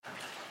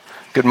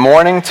Good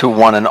morning to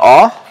one and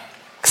all.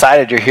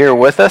 Excited you're here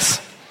with us.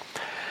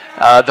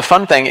 The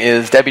fun thing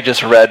is Debbie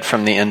just read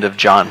from the end of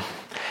John.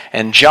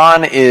 And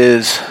John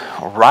is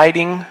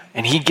writing,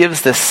 and he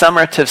gives this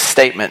summative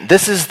statement.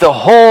 This is the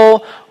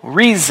whole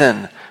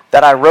reason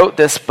that I wrote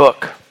this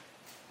book.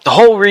 The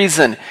whole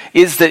reason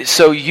is that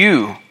so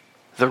you,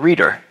 the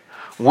reader,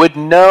 would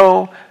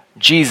know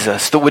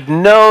Jesus, that would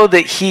know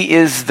that he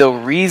is the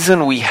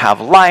reason we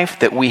have life,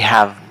 that we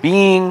have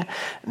being,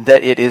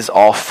 that it is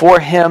all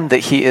for him, that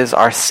he is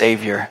our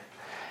Savior.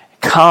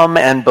 Come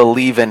and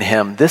believe in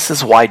him. This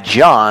is why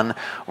John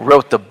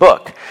wrote the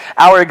book.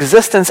 Our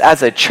existence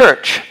as a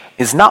church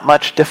is not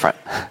much different.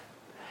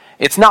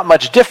 It's not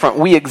much different.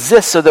 We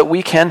exist so that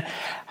we can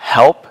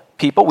help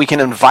people. We can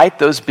invite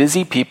those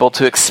busy people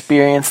to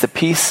experience the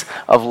peace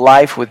of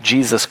life with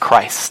Jesus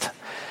Christ.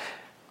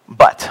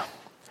 But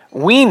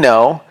we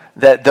know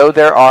that though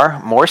there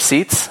are more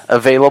seats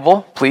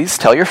available, please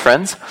tell your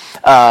friends,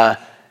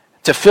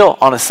 to fill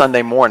on a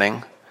Sunday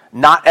morning,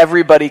 not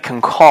everybody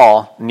can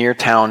call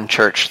Neartown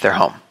Church their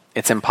home.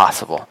 It's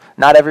impossible.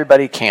 Not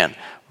everybody can.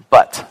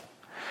 But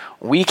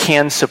we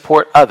can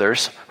support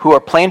others who are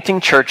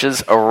planting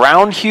churches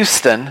around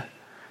Houston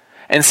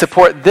and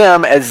support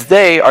them as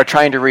they are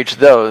trying to reach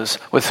those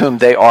with whom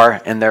they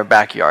are in their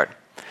backyard.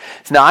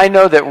 Now, I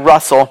know that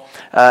Russell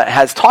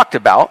has talked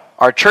about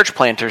our church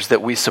planters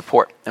that we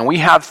support, and we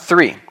have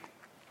three.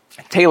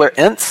 Taylor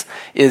Entz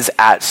is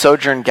at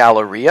Sojourn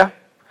Galleria.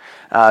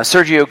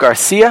 Sergio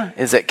Garcia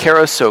is at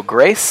Carousel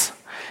Grace.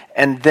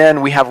 And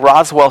then we have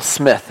Roswell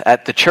Smith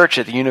at the church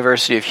at the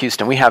University of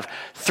Houston. We have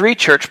three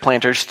church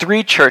planters,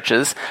 three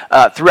churches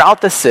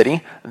throughout the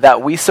city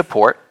that we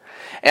support.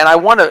 And I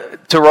want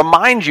to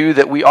remind you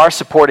that we are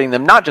supporting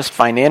them, not just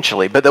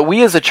financially, but that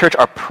we as a church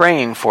are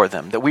praying for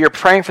them, that we are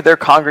praying for their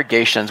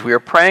congregations. We are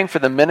praying for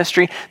the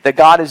ministry that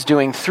God is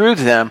doing through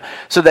them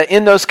so that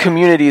in those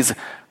communities,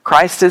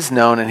 Christ is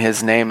known and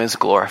his name is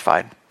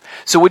glorified.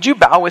 So would you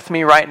bow with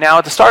me right now?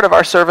 At the start of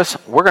our service,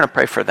 we're going to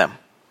pray for them.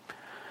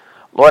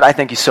 Lord, I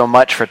thank you so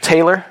much for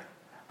Taylor,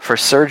 for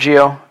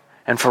Sergio,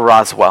 and for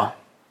Roswell.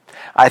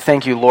 I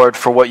thank you, Lord,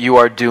 for what you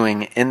are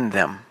doing in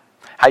them.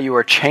 How you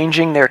are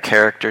changing their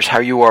characters, how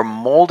you are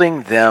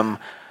molding them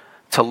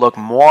to look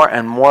more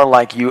and more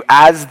like you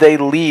as they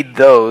lead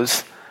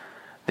those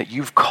that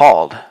you've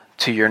called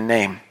to your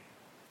name.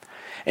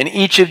 In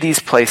each of these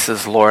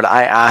places, Lord,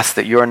 I ask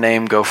that your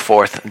name go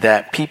forth,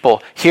 that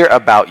people hear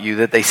about you,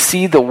 that they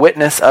see the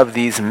witness of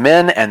these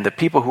men and the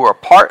people who are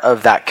part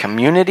of that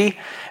community,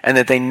 and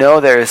that they know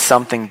there is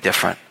something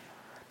different.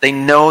 They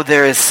know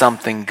there is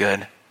something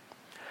good.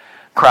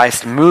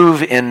 Christ,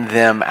 move in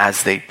them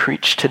as they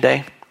preach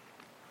today,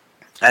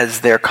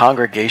 as their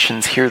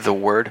congregations hear the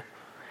word,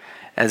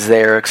 as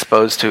they are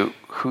exposed to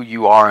who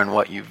you are and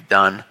what you've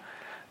done.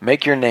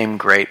 Make your name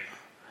great.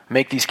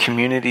 Make these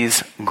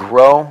communities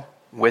grow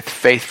with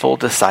faithful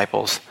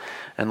disciples.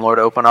 And Lord,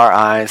 open our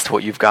eyes to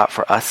what you've got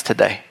for us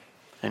today.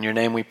 In your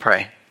name we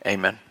pray.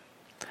 Amen.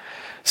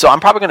 So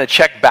I'm probably going to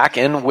check back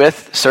in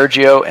with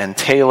Sergio and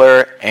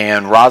Taylor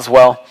and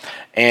Roswell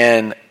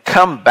and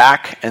come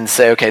back and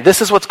say, okay,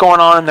 this is what's going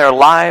on in their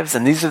lives,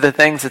 and these are the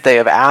things that they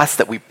have asked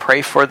that we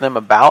pray for them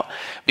about,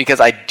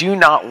 because I do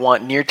not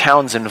want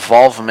Neartown's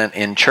involvement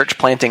in church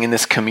planting in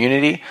this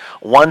community,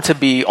 one to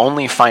be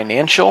only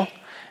financial,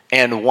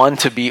 and one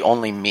to be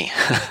only me,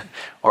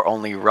 or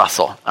only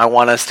Russell. I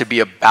want us to be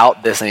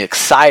about this and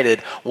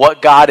excited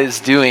what God is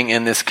doing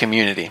in this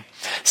community.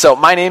 So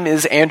my name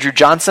is Andrew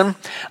Johnson.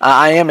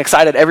 I am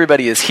excited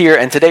everybody is here,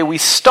 and today we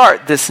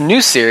start this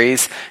new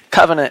series,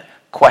 Covenant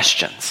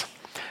Questions.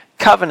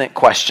 Covenant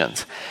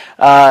questions.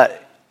 I'm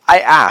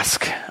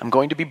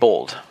going to be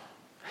bold.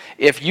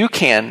 If you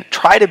can,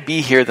 try to be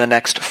here the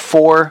next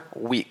 4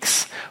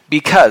 weeks,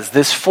 because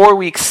this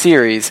 4-week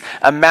series,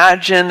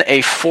 imagine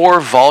a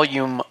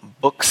 4-volume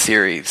book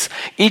series.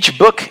 Each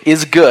book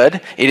is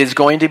good. It is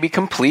going to be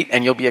complete,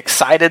 and you'll be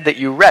excited that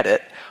you read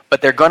it,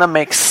 but they're going to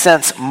make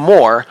sense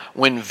more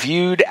when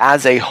viewed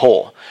as a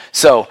whole.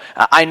 So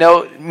I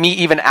know me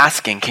even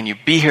asking, can you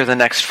be here the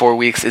next 4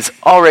 weeks, is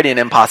already an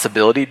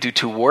impossibility due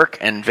to work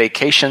and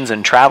vacations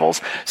and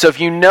travels. So if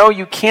you know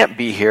you can't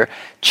be here,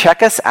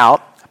 check us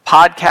out,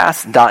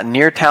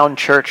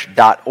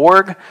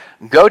 podcast.neartownchurch.org.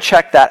 Go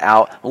check that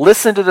out.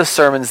 Listen to the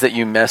sermons that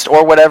you missed,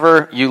 or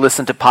whatever you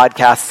listen to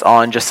podcasts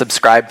on. Just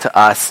subscribe to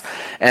us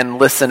and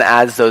listen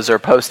as those are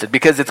posted,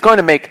 because it's going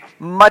to make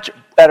much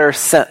better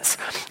sense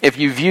if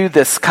you view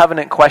this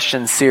Covenant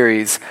Questions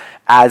series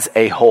as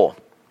a whole.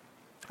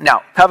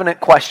 Now, covenant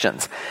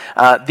questions.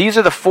 These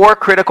are the 4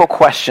 critical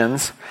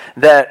questions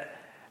that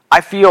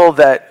I feel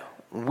that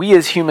we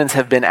as humans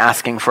have been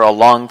asking for a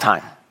long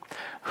time.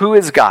 Who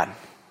is God?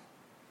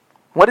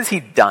 What has he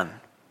done?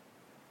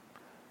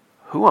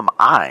 Who am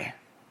I?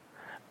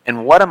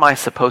 And what am I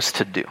supposed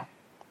to do?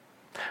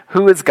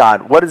 Who is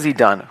God? What has he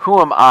done?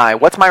 Who am I?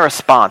 What's my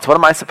response? What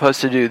am I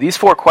supposed to do? These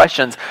 4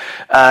 questions,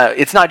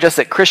 it's not just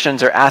that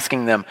Christians are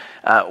asking them.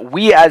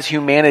 We as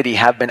humanity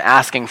have been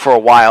asking for a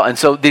while. And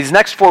so these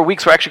next 4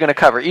 weeks we're actually going to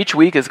cover. Each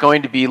week is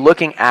going to be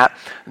looking at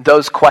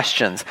those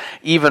questions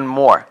even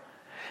more.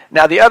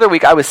 Now, the other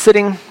week, I was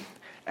sitting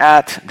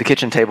at the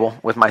kitchen table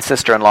with my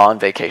sister-in-law on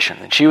vacation,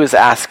 and she was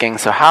asking,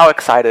 so how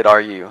excited are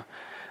you,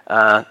 /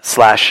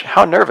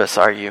 how nervous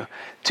are you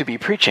to be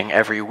preaching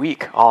every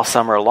week all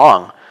summer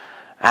long?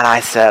 And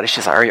I said,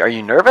 she's like, are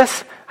you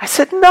nervous? I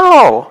said,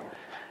 no.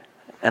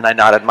 And I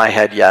nodded my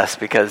head yes,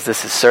 because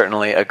this is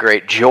certainly a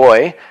great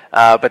joy,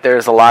 but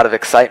there's a lot of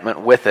excitement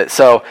with it.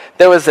 So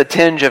there was a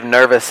tinge of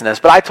nervousness,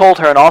 but I told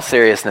her in all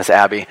seriousness,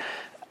 Abby,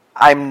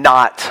 I'm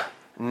not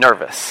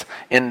nervous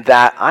in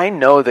that I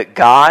know that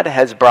God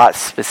has brought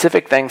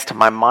specific things to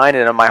my mind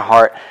and in my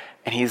heart,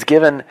 and he's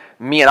given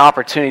me an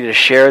opportunity to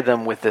share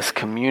them with this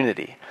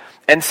community.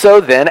 And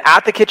so then,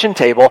 at the kitchen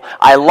table,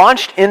 I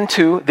launched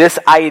into this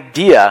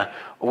idea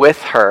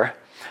with her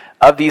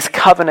of these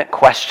covenant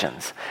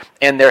questions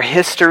and their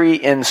history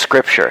in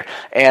Scripture.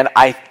 And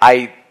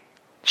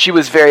she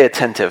was very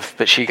attentive,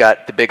 but she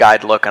got the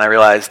big-eyed look, and I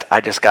realized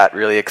I just got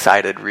really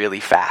excited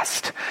really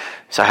fast.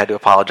 So I had to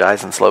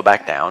apologize and slow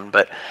back down.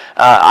 But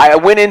I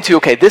went into,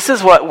 okay, this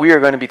is what we are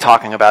going to be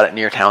talking about at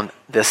Neartown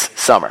this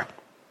summer.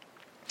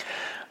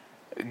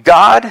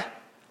 God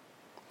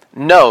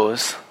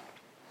knows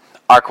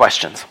our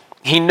questions.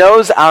 He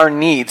knows our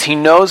needs. He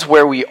knows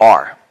where we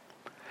are.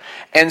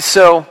 And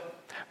so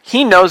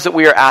he knows that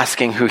we are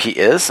asking who he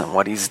is and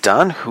what he's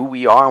done, who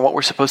we are, and what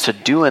we're supposed to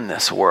do in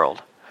this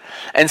world.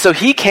 And so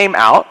he came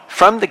out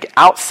from the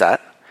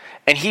outset,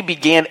 and he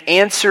began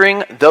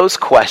answering those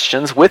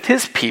questions with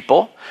his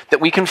people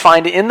that we can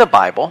find in the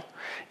Bible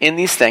in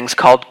these things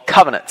called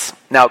covenants.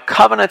 Now,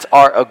 covenants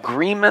are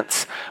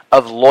agreements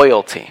of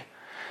loyalty.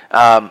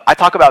 I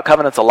talk about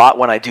covenants a lot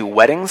when I do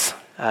weddings.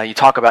 You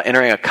talk about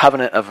entering a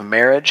covenant of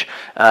marriage.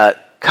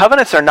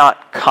 Covenants are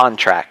not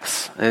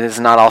contracts. It is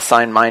not I'll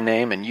sign my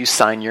name and you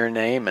sign your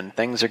name and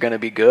things are going to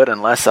be good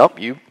unless,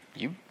 you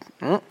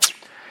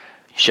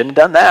shouldn't have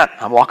done that.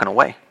 I'm walking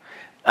away.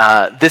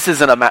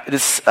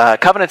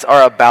 Covenants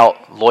are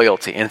about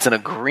loyalty, and it's an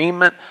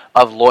agreement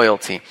of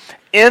loyalty.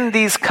 In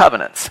these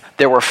covenants,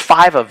 there were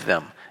 5 of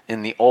them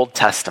in the Old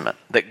Testament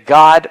that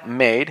God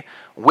made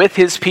with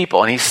his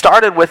people. And he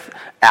started with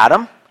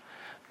Adam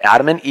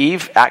and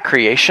Eve at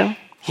creation.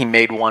 He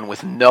made one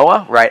with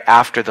Noah right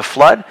after the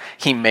flood.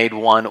 He made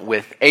one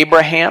with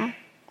Abraham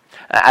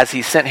as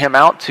he sent him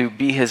out to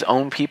be his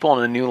own people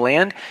in a new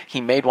land.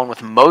 He made one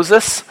with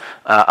Moses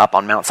up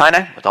on Mount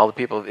Sinai with all the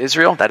people of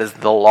Israel. That is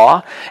the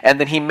law. And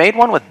then he made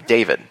one with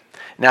David.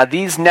 Now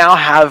these now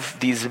have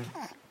these,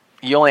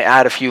 you only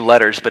add a few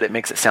letters, but it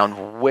makes it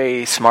sound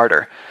way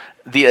smarter.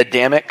 The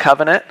Adamic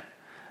covenant,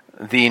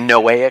 the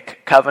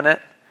Noahic covenant,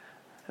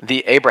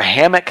 the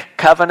Abrahamic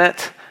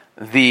covenant,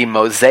 the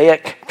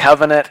Mosaic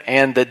covenant,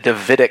 and the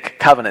Davidic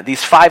covenant.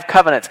 These 5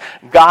 covenants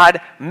God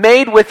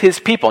made with his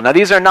people. Now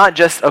these are not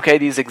just, okay,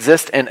 these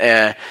exist in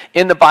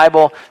the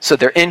Bible, so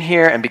they're in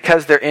here, and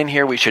because they're in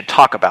here, we should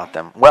talk about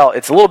them. Well,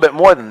 it's a little bit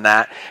more than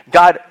that.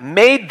 God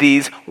made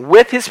these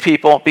with his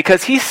people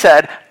because he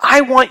said,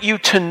 I want you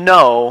to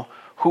know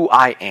who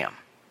I am.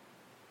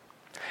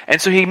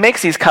 And so he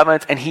makes these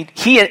covenants, and he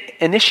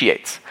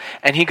initiates.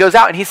 And he goes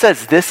out and he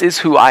says, this is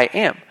who I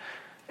am.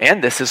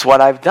 And this is what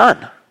I've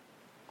done.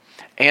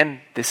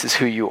 And this is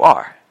who you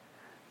are.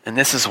 And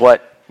this is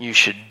what you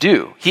should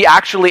do. He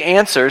actually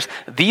answers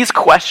these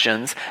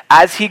questions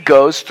as he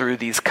goes through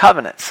these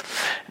covenants.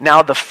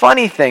 Now, the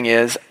funny thing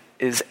is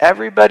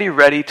everybody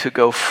ready to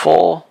go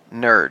full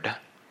nerd?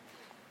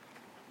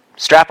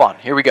 Strap on.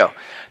 Here we go.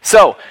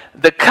 So,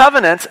 the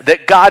covenants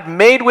that God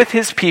made with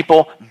his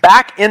people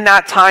back in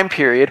that time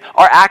period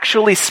are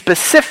actually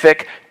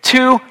specific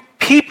to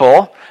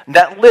people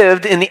that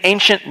lived in the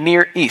ancient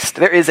Near East.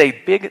 There is a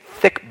big,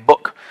 thick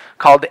book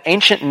called the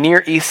Ancient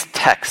Near East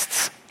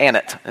Texts.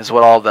 ANET is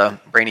what all the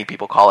brainy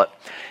people call it.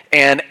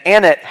 And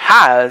ANET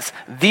has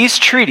these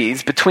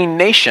treaties between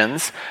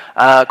nations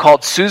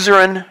called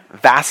suzerain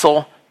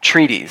vassal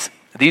treaties.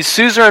 These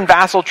suzerain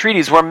vassal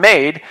treaties were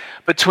made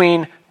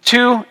between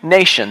 2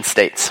 nation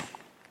states.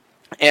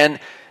 And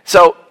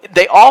so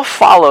they all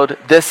followed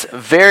this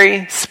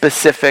very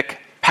specific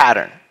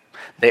pattern.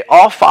 They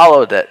all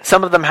followed it.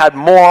 Some of them had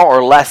more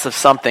or less of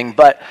something,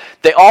 but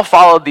they all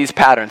followed these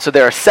patterns. So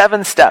there are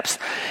 7 steps.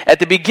 At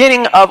the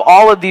beginning of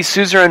all of these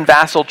suzerain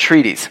vassal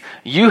treaties,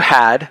 you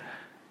had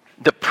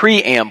the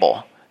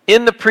preamble.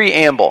 In the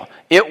preamble,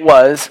 it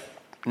was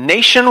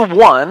nation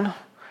 1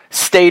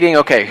 stating,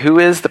 okay, who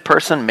is the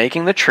person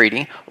making the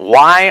treaty?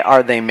 Why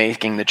are they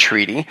making the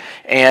treaty?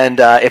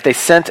 And if they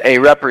sent a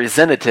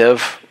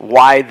representative,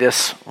 why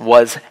this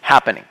was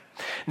happening.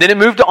 Then it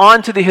moved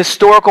on to the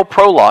historical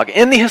prologue.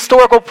 In the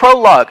historical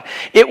prologue,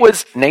 it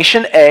was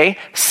Nation A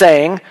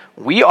saying,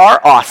 we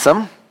are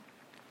awesome.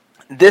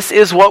 This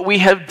is what we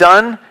have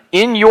done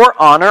in your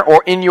honor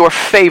or in your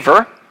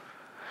favor.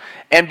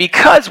 And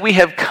because we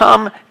have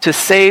come to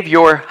save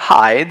your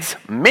hides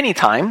many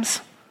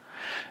times,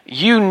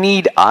 you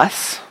need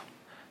us.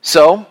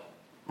 So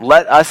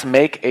let us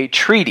make a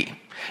treaty.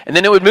 And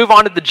then it would move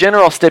on to the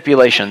general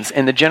stipulations.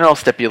 In the general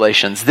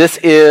stipulations, this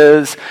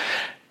is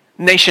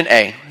Nation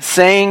A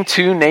saying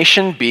to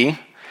Nation B,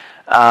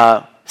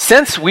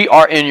 since we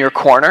are in your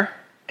corner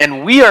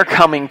and we are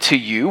coming to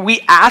you, we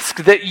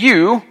ask that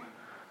you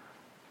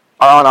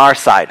are on our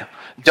side.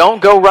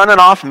 Don't go running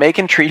off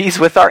making treaties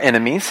with our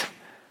enemies.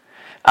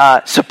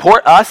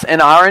 Support us in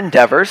our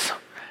endeavors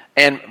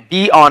and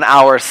be on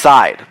our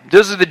side.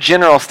 Those are the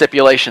general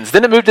stipulations.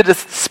 Then it moved to the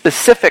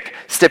specific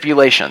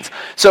stipulations.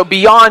 So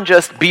beyond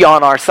just be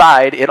on our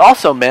side, it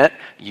also meant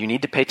you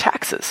need to pay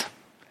taxes.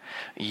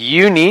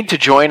 You need to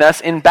join us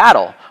in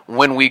battle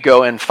when we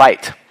go and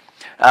fight.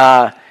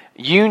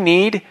 You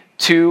need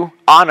to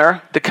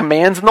honor the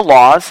commands and the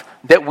laws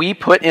that we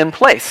put in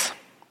place.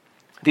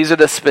 These are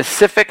the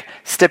specific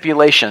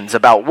stipulations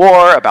about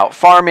war, about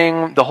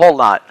farming, the whole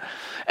lot.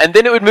 And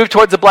then it would move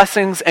towards the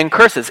blessings and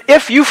curses.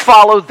 If you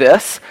follow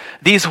this,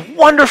 these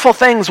wonderful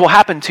things will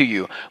happen to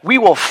you. We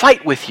will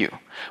fight with you.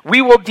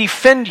 We will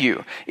defend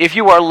you. If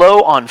you are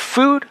low on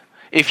food,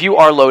 if you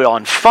are low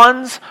on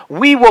funds,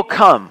 we will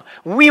come.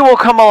 We will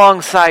come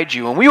alongside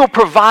you, and we will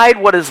provide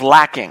what is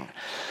lacking.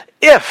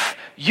 If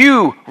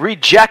you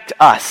reject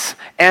us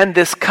and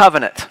this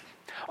covenant,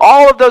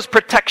 all of those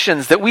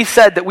protections that we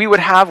said that we would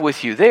have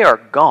with you, they are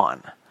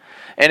gone.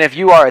 And if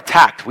you are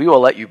attacked, we will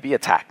let you be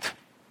attacked.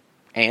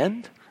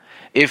 And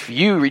if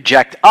you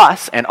reject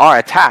us and are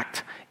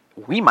attacked,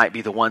 we might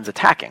be the ones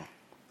attacking.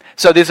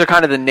 So these are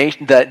kind of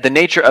the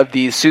nature of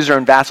these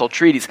suzerain vassal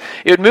treaties.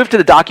 It would move to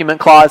the document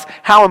clause.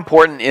 How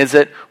important is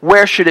it?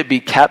 Where should it be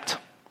kept?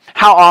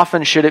 How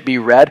often should it be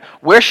read?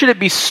 Where should it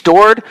be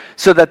stored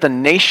so that the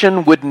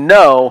nation would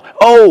know,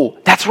 oh,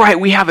 that's right,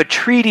 we have a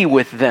treaty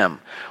with them.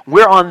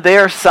 We're on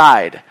their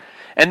side.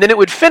 And then it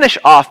would finish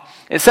off,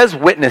 it says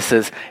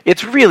witnesses.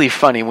 It's really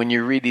funny when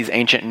you read these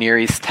ancient Near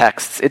East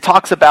texts. It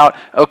talks about,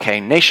 okay,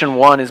 nation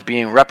 1 is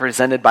being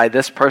represented by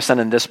this person,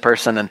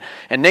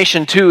 and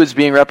nation 2 is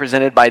being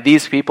represented by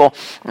these people,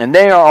 and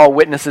they are all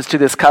witnesses to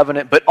this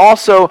covenant. But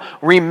also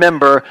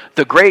remember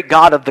the great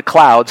God of the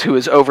clouds who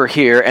is over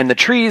here, and the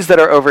trees that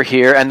are over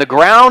here, and the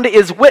ground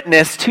is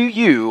witness to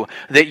you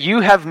that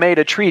you have made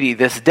a treaty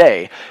this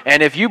day.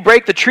 And if you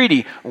break the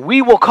treaty,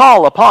 we will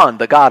call upon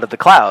the God of the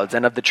clouds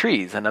and of the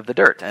trees and of the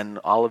dirt and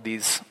all of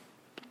these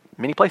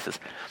many places.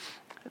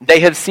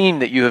 They have seen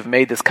that you have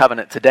made this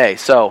covenant today,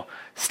 so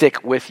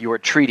stick with your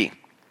treaty.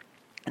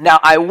 Now,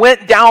 I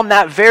went down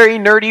that very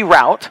nerdy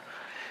route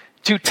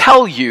to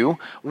tell you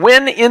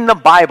when in the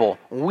Bible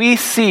we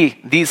see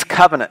these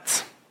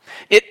covenants.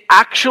 It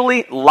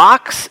actually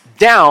locks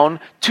down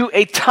to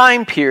a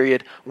time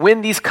period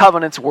when these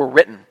covenants were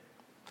written.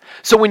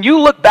 So when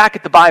you look back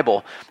at the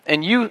Bible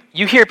and you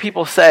hear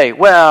people say,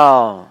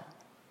 well,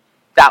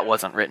 that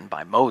wasn't written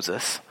by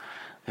Moses.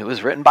 It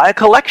was written by a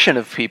collection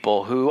of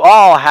people who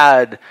all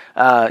had,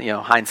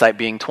 hindsight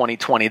being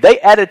 20/20. They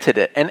edited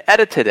it and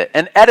edited it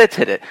and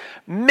edited it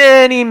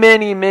many,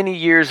 many, many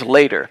years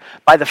later.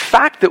 By the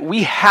fact that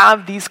we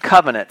have these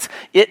covenants,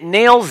 it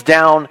nails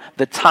down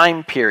the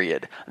time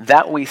period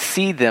that we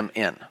see them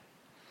in.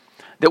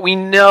 That we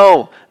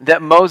know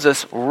that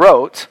Moses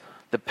wrote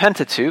the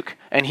Pentateuch,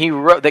 and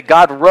that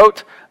God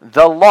wrote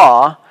the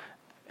law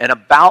in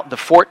about the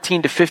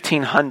 14 to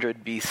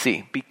 1500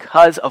 BC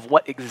because of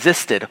what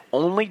existed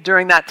only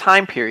during that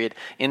time period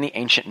in the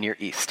ancient Near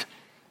East.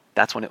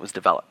 That's when it was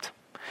developed.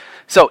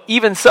 So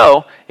even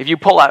so, if you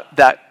pull out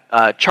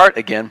that chart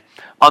again,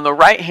 on the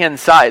right-hand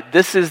side,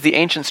 this is the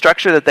ancient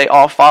structure that they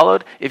all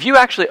followed. If you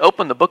actually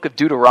open the book of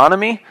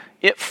Deuteronomy,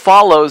 it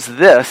follows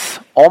this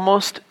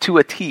almost to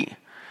a T.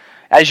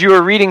 As you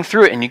are reading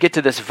through it and you get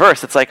to this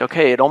verse, it's like,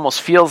 okay, it almost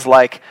feels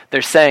like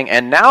they're saying,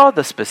 and now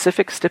the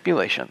specific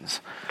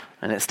stipulations.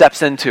 And it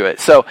steps into it.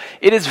 So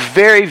it is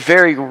very,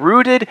 very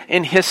rooted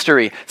in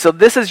history. So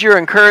this is your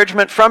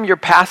encouragement from your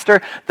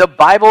pastor. The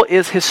Bible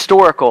is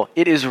historical.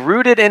 It is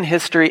rooted in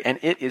history and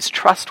it is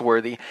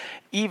trustworthy.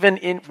 Even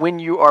when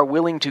you are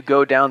willing to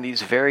go down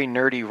these very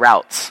nerdy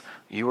routes,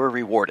 you are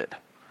rewarded.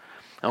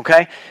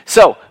 Okay?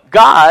 So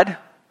God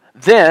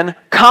then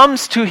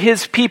comes to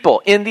his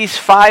people in these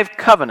 5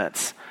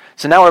 covenants.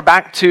 So now we're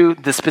back to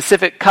the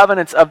specific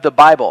covenants of the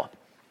Bible.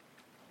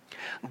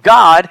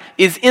 God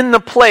is in the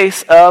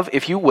place of,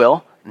 if you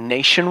will,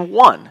 nation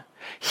 1.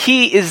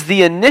 He is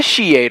the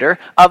initiator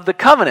of the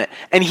covenant.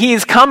 And he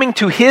is coming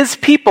to his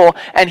people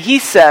and he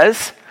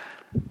says,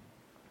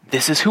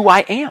 this is who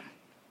I am.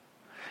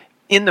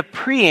 In the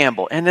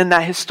preamble and in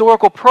that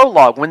historical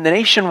prologue, when the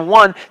nation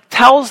 1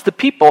 tells the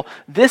people,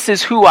 this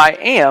is who I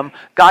am,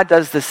 God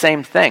does the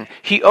same thing.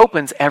 He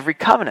opens every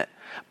covenant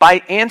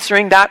by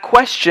answering that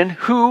question,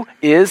 who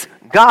is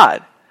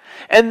God?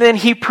 And then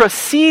he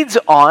proceeds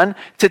on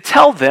to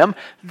tell them,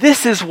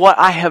 this is what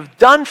I have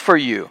done for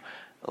you,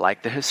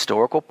 like the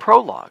historical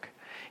prologue.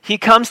 He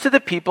comes to the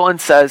people and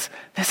says,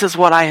 this is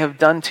what I have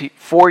done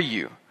for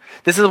you.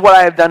 This is what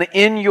I have done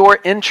in your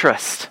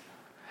interest.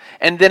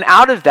 And then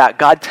out of that,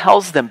 God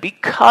tells them,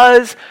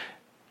 because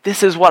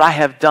this is what I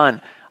have done,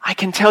 I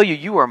can tell you,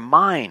 you are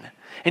mine.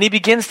 And he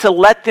begins to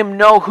let them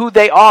know who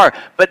they are.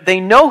 But they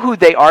know who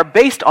they are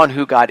based on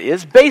who God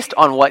is, based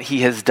on what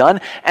he has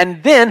done.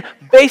 And then,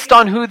 based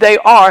on who they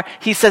are,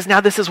 he says, now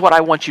this is what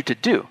I want you to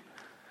do.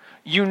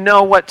 You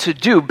know what to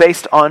do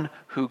based on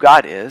who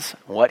God is,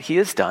 what he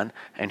has done,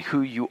 and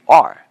who you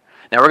are.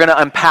 Now we're going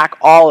to unpack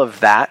all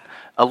of that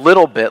a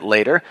little bit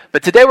later,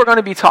 but today we're going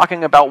to be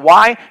talking about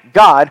why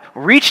God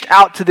reached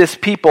out to this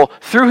people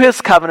through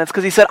his covenants,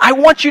 because he said, I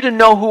want you to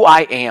know who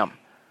I am.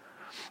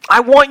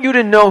 I want you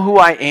to know who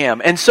I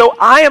am. And so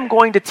I am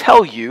going to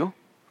tell you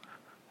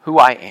who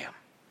I am.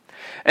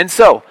 And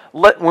so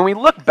when we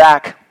look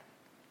back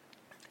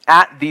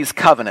at these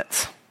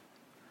covenants,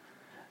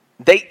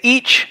 they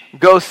each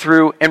go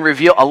through and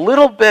reveal a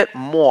little bit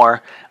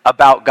more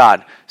about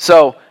God.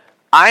 So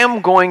I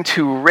am going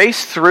to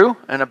race through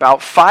in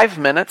about 5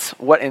 minutes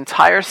what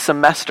entire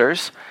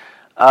semesters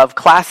of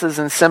classes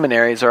and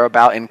seminaries are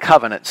about in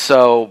covenants.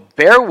 So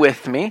bear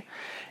with me.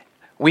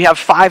 We have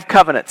 5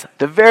 covenants.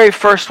 The very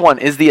first one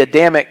is the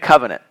Adamic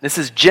covenant. This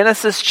is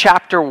Genesis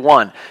chapter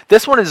 1.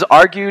 This one is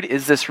argued,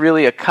 is this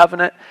really a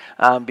covenant?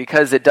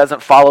 Because it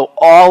doesn't follow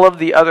all of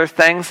the other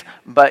things,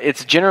 but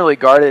it's generally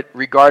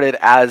regarded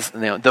as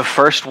the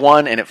first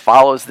one, and it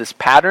follows this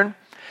pattern.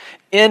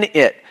 In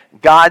it,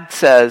 God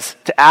says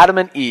to Adam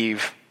and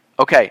Eve,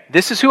 okay,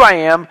 this is who I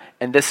am,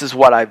 and this is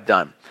what I've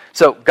done.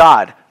 So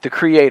God, the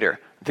creator,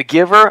 the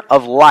giver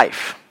of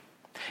life,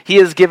 he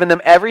has given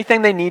them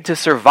everything they need to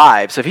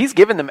survive. So if he's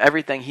given them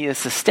everything, he is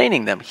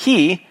sustaining them.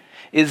 He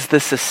is the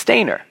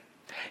sustainer.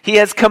 He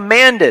has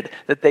commanded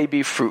that they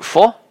be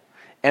fruitful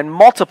and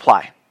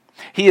multiply.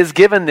 He has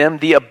given them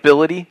the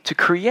ability to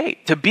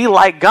create, to be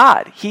like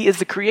God. He is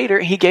the creator,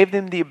 and he gave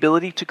them the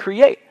ability to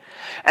create.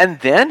 And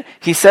then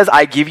he says,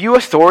 I give you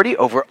authority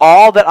over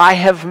all that I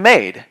have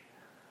made.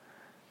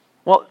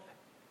 Well,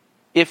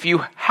 if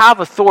you have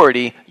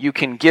authority, you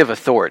can give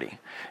authority.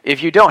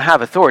 If you don't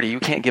have authority, you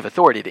can't give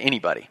authority to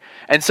anybody.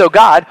 And so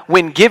God,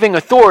 when giving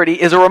authority,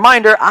 is a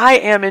reminder, I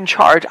am in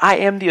charge, I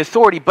am the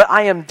authority, but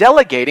I am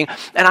delegating,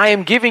 and I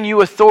am giving you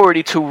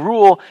authority to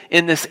rule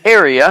in this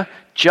area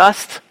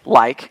just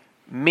like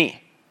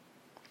me.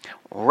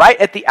 Right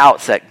at the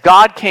outset,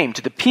 God came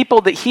to the people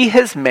that he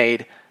has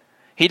made.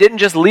 He didn't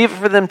just leave it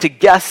for them to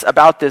guess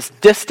about this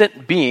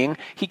distant being.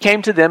 He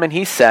came to them and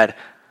he said,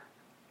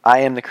 I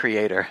am the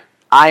creator.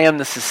 I am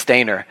the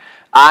sustainer.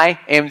 I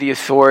am the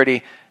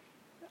authority.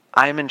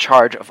 I am in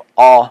charge of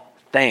all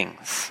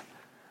things.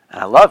 And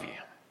I love you.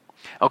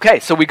 Okay,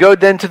 so we go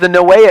then to the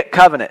Noahic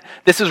covenant.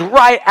 This is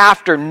right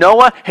after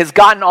Noah has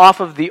gotten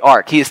off of the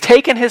ark. He has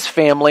taken his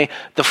family.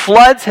 The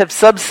floods have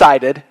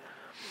subsided,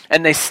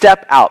 and they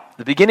step out.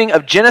 The beginning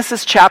of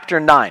Genesis chapter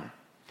 9.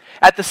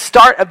 At the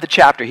start of the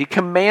chapter, he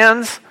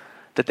commands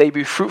that they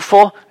be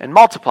fruitful and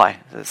multiply.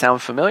 Does that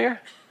sound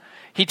familiar?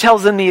 He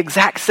tells them the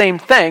exact same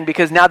thing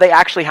because now they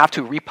actually have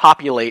to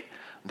repopulate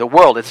the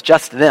world. It's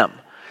just them.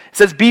 He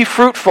says, be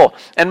fruitful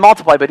and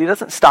multiply, but he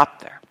doesn't stop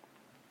there.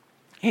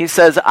 He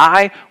says,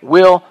 I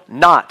will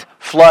not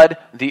flood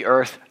the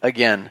earth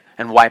again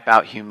and wipe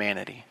out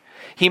humanity.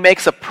 He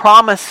makes a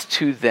promise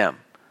to them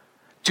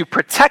to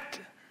protect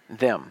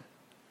them,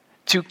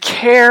 to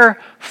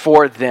care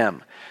for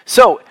them.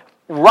 So,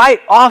 right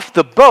off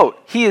the boat,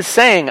 he is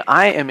saying,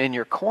 I am in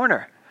your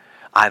corner.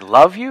 I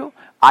love you.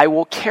 I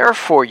will care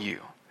for you.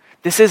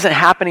 This isn't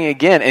happening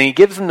again. And he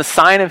gives them the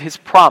sign of his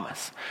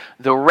promise,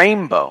 the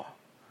rainbow,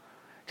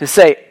 to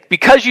say,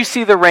 because you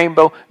see the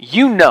rainbow,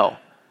 you know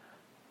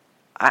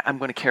I'm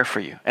going to care for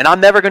you. And I'm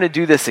never going to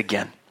do this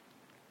again.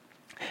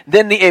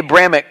 Then the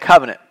Abrahamic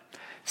covenant.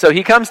 So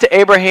he comes to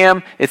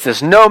Abraham, it's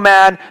this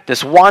nomad,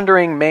 this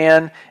wandering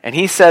man, and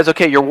he says,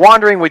 okay, you're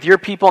wandering with your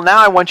people, now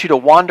I want you to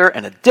wander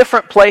in a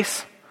different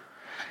place.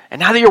 And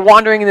now that you're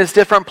wandering in this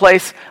different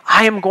place,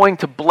 I am going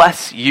to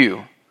bless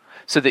you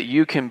so that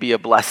you can be a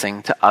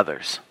blessing to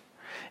others.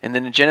 And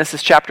then in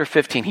Genesis chapter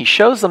 15, he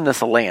shows them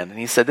this land, and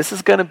he said, this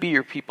is going to be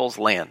your people's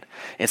land.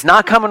 It's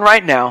not coming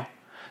right now.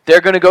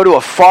 They're going to go to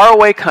a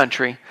faraway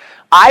country.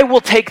 I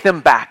will take them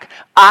back.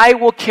 I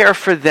will care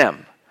for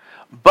them.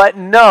 But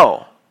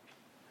no,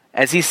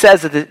 as he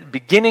says at the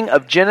beginning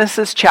of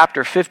Genesis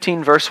chapter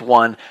 15, verse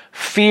 1,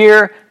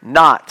 fear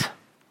not.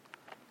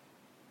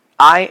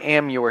 I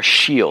am your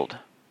shield.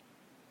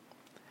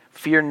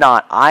 Fear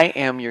not, I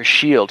am your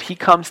shield. He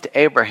comes to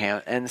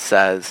Abraham and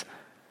says,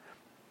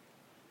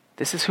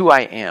 this is who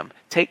I am.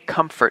 Take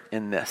comfort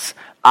in this.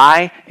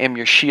 I am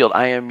your shield.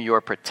 I am your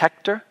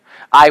protector.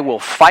 I will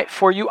fight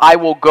for you. I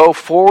will go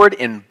forward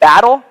in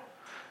battle.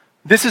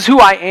 This is who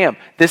I am.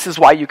 This is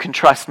why you can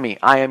trust me.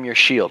 I am your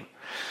shield.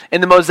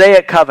 In the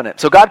Mosaic covenant,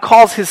 so God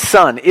calls his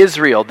son,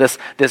 Israel, this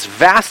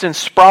vast and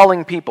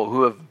sprawling people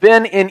who have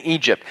been in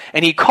Egypt,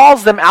 and he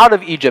calls them out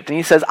of Egypt, and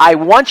he says, I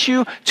want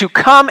you to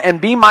come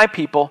and be my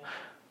people.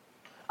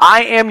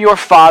 I am your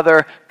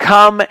father.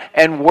 Come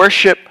and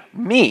worship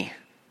me.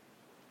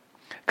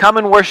 Come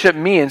and worship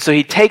me. And so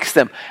he takes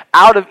them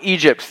out of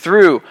Egypt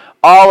through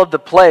all of the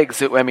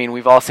plagues. I mean,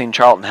 we've all seen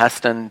Charlton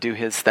Heston do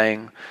his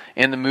thing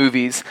in the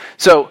movies.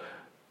 So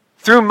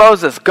through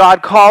Moses,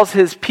 God calls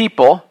his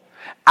people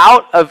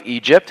out of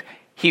Egypt.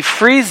 He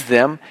frees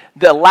them.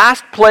 The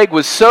last plague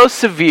was so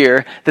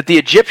severe that the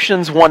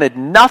Egyptians wanted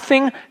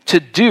nothing to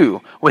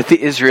do with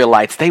the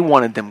Israelites. They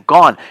wanted them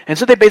gone. And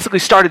so they basically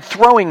started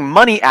throwing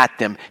money at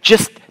them.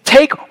 Just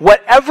take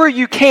whatever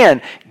you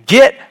can.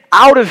 Get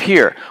out of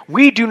here.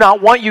 We do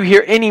not want you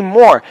here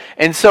anymore.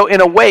 And so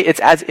in a way, it's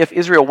as if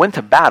Israel went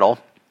to battle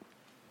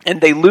and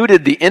they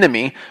looted the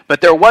enemy, but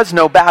there was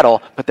no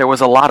battle, but there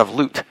was a lot of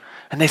loot.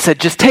 And they said,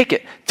 just take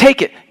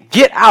it,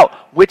 get out,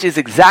 which is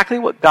exactly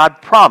what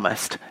God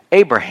promised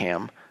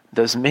Abraham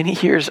those many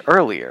years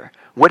earlier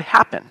would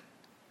happen.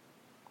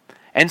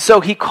 And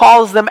so he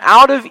calls them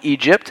out of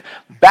Egypt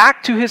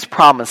back to his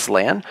promised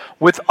land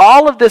with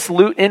all of this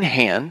loot in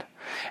hand.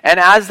 And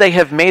as they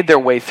have made their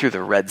way through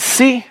the Red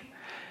Sea,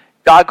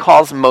 God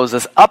calls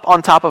Moses up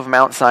on top of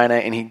Mount Sinai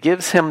and he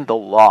gives him the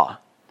law.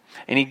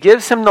 And he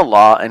gives him the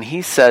law and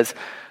he says,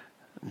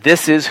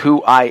 this is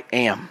who I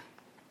am.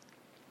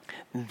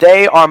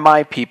 They are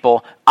my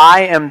people.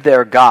 I am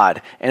their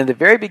God. And in the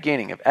very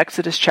beginning of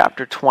Exodus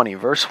chapter 20,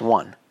 verse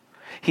 1,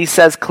 he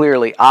says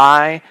clearly,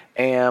 I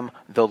am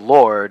the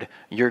Lord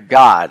your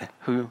God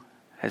who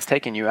has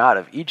taken you out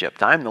of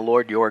Egypt. I am the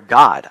Lord your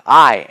God.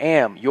 I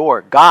am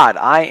your God.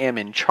 I am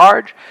in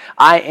charge.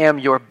 I am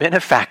your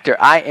benefactor.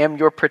 I am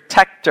your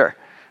protector.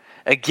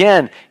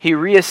 Again, he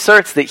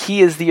reasserts that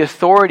he is the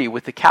authority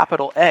with the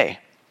capital A.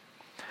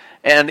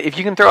 And if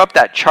you can throw up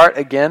that chart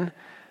again,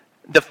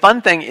 the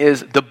fun thing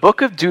is the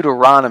book of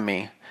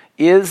Deuteronomy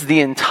is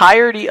the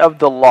entirety of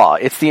the law.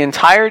 It's the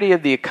entirety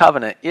of the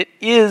covenant. It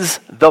is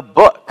the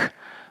book.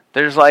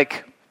 There's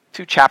like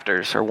 2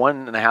 chapters or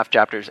 1.5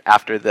 chapters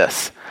after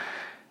this.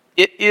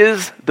 It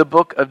is the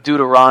book of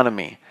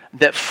Deuteronomy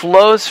that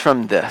flows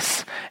from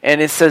this.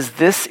 And it says,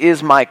 this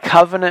is my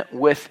covenant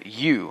with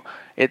you.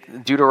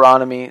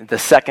 Deuteronomy, the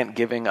second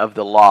giving of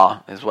the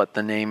law, is what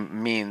the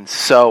name means.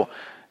 So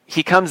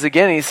he comes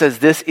again and he says,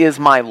 this is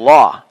my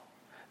law.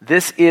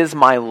 This is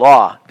my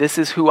law. This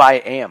is who I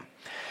am.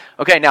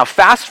 Okay, now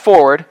fast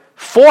forward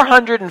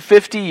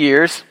 450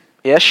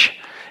 years-ish,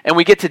 and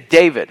we get to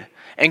David.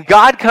 And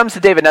God comes to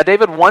David. Now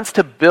David wants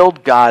to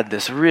build God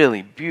this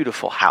really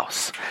beautiful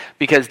house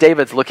because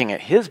David's looking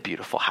at his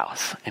beautiful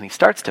house and he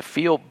starts to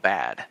feel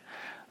bad.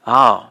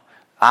 Oh,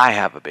 I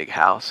have a big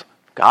house.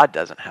 God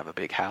doesn't have a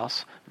big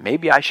house.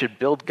 Maybe I should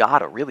build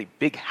God a really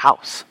big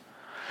house.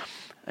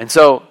 And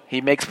so he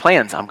makes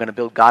plans. I'm going to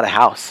build God a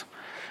house.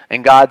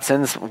 And God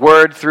sends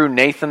word through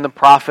Nathan the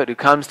prophet who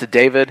comes to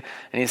David.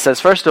 And he says,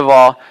 first of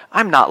all,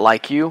 I'm not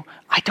like you.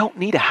 I don't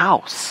need a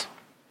house.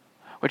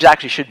 Which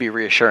actually should be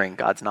reassuring.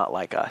 God's not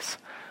like us.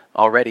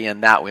 Already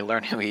in that we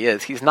learn who he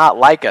is. He's not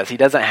like us. He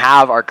doesn't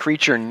have our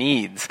creature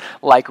needs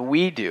like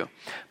we do.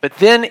 But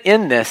then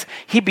in this,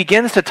 he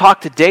begins to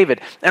talk to David.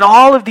 And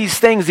all of these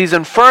things, these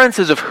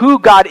inferences of who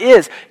God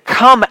is,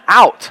 come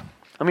out.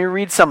 Let me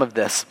read some of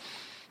this.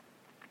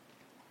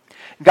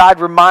 God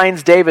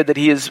reminds David that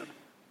he has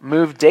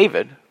moved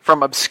David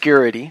from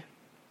obscurity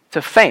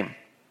to fame.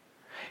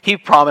 He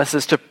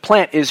promises to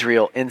plant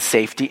Israel in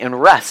safety and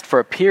rest for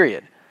a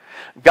period.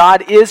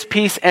 God is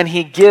peace and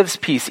he gives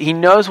peace. He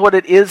knows what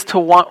it is to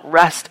want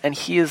rest and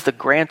he is the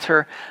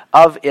grantor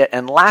of it.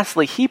 And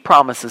lastly, he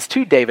promises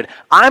to David,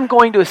 I'm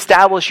going to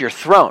establish your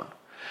throne.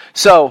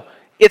 So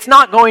it's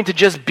not going to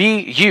just be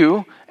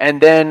you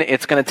and then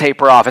it's going to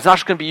taper off. It's not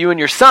just going to be you and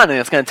your son and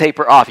it's going to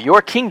taper off.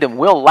 Your kingdom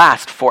will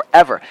last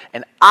forever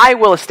and I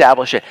will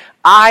establish it.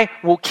 I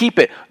will keep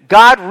it.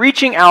 God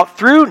reaching out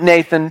through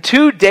Nathan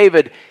to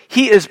David,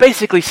 he is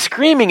basically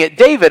screaming at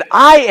David,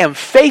 I am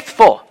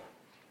faithful.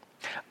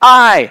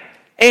 I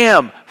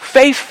am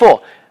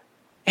faithful,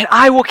 and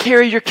I will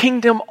carry your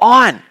kingdom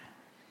on.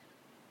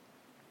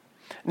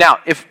 Now,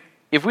 if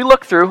we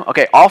look through,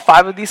 all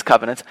 5 of these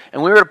covenants,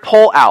 and we were to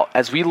pull out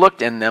as we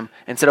looked in them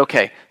and said,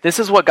 this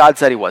is what God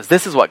said he was,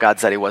 this is what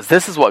God said he was,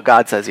 this is what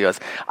God says he was.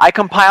 I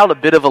compiled a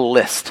bit of a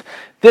list.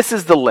 This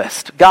is the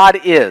list. God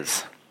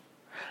is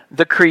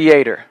the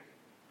creator,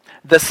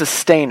 the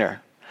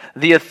sustainer,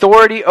 the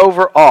authority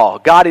over all.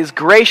 God is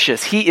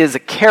gracious. He is a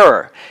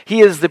carer. He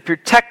is the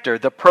protector,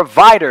 the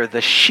provider, the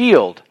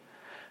shield,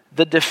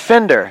 the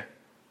defender,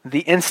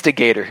 the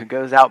instigator who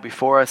goes out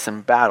before us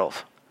in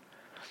battles.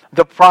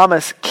 The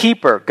promise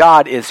keeper.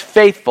 God is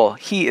faithful.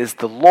 He is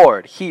the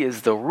Lord. He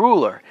is the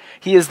ruler.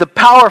 He is the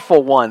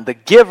powerful one, the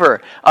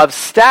giver of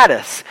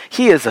status.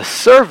 He is a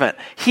servant.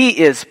 He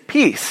is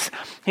peace.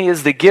 He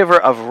is the giver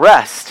of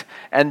rest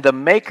and the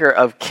maker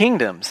of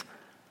kingdoms.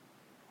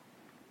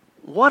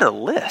 What a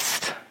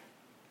list.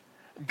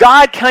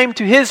 God came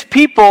to his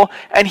people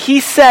and he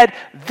said,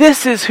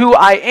 this is who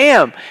I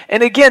am.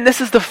 And again,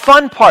 this is the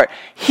fun part.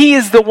 He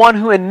is the one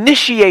who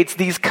initiates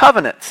these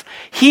covenants.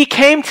 He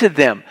came to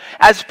them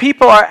as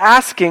people are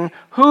asking,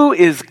 who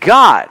is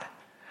God?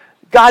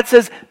 God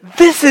says,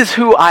 this is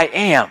who I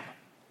am.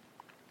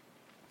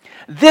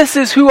 This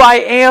is who I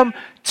am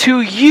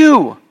to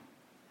you.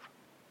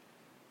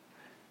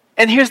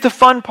 And here's the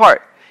fun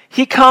part.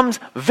 He comes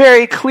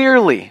very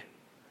clearly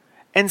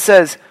and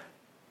says,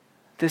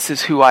 this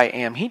is who I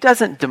am. He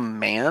doesn't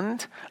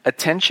demand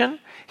attention.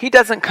 He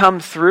doesn't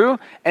come through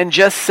and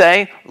just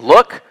say,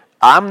 look,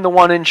 I'm the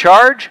one in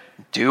charge.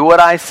 Do what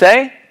I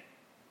say.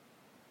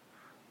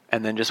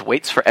 And then just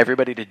waits for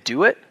everybody to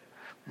do it.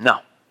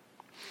 No.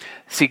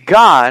 See,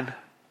 God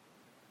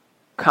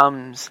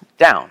comes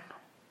down.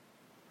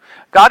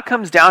 God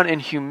comes down in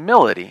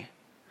humility.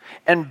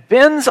 and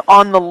bends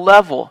on the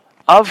level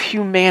of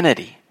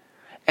humanity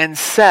and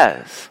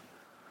says,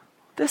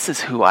 this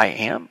is who I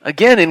am.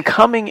 Again, in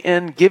coming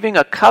in, giving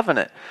a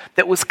covenant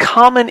that was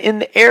common in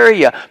the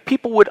area,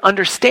 people would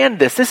understand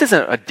this. This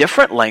isn't a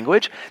different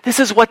language. This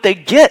is what they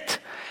get.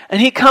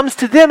 And he comes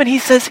to them and he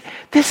says,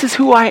 this is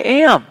who I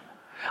am.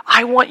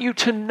 I want you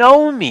to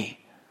know me.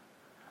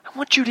 I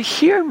want you to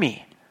hear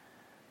me.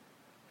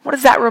 What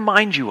does that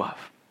remind you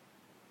of?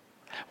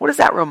 What does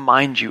that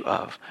remind you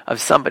of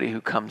somebody who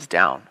comes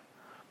down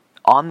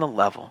on the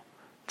level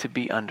to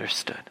be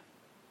understood?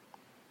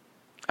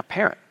 A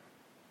parent.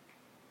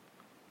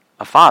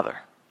 A father.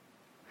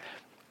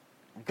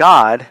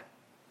 God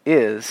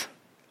is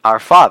our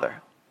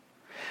Father.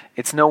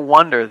 It's no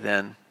wonder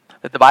then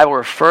that the Bible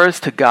refers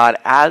to God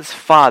as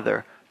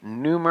Father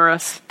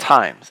numerous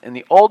times. In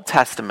the Old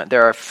Testament,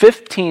 there are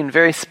 15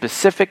 very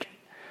specific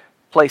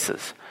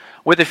places.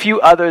 With a few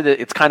other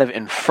that it's kind of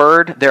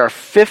inferred, there are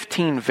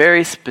 15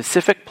 very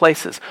specific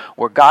places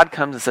where God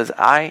comes and says,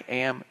 I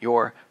am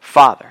your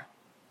Father.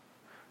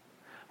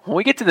 When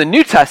we get to the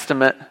New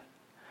Testament,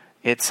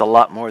 it's a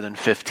lot more than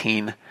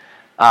 15.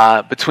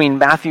 Between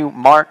Matthew,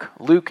 Mark,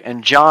 Luke,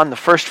 and John, the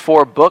first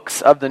 4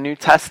 books of the New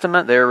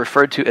Testament, they're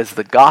referred to as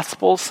the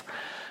Gospels.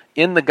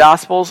 In the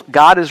Gospels,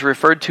 God is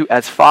referred to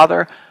as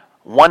Father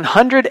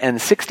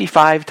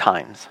 165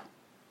 times.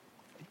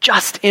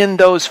 Just in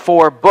those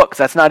 4 books.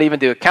 That's not even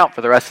to account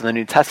for the rest of the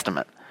New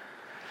Testament.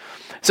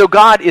 So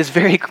God is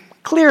very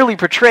clearly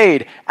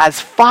portrayed as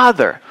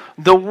Father,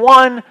 the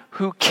one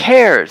who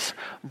cares,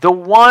 the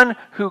one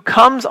who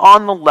comes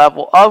on the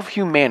level of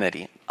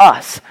humanity,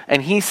 us,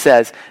 and he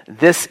says,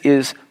 this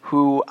is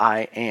who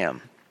I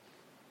am.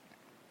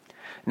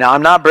 Now,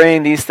 I'm not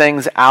bringing these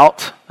things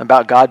out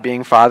about God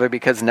being Father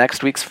because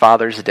next week's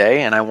Father's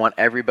Day, and I want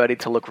everybody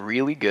to look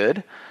really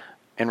good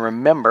and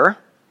remember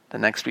the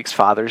next week's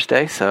Father's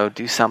Day, so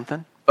do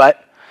something.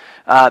 But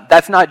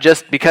that's not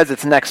just because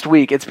it's next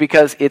week, it's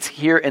because it's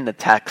here in the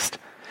text.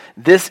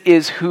 This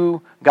is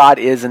who God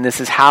is, and this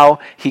is how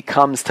he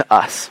comes to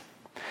us.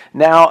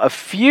 Now, a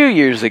few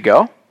years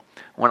ago,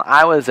 when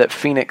I was at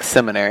Phoenix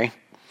Seminary,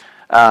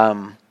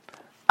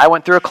 I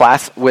went through a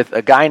class with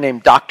a guy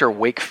named Dr.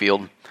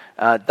 Wakefield.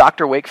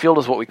 Dr. Wakefield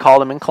is what we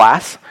called him in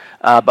class,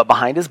 but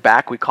behind his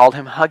back we called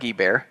him Huggy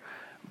Bear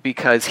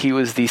because he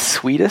was the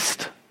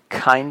sweetest,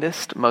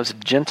 kindest, most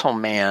gentle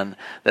man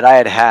that I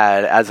had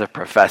had as a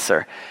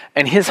professor.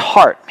 And his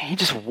heart, he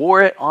just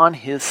wore it on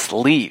his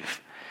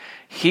sleeve.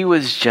 He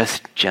was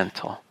just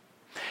gentle.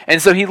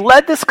 And so he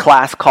led this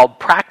class called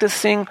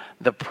Practicing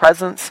the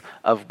Presence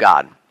of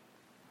God.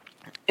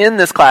 In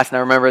this class, now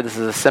remember, this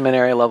is a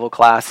seminary level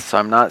class, so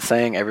I'm not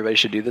saying everybody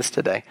should do this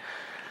today.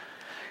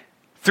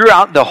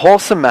 Throughout the whole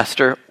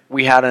semester,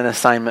 we had an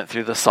assignment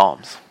through the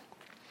Psalms.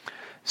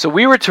 So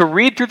we were to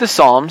read through the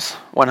Psalms,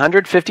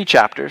 150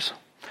 chapters,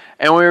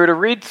 and we were to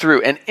read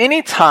through. And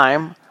any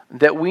time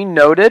that we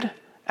noted,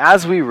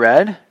 as we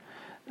read,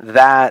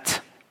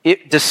 that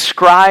it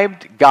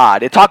described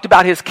God, it talked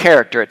about his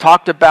character, it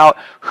talked about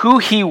who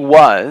he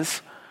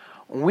was,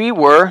 we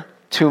were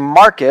to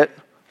mark it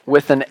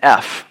with an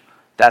F.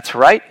 That's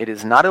right, it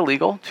is not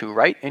illegal to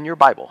write in your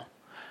Bible.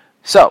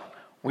 So,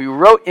 we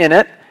wrote in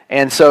it,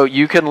 and so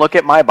you can look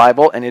at my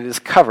Bible, and it is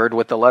covered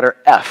with the letter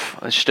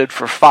F, which stood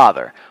for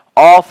Father,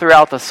 all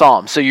throughout the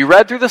Psalms. So you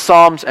read through the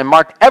Psalms and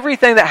marked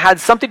everything that had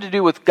something to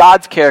do with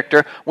God's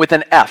character with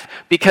an F,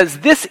 because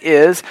this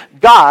is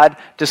God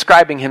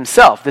describing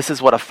himself. This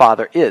is what a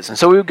father is. And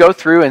so we would go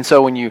through, and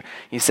so when you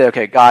say,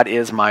 okay, God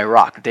is my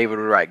rock, David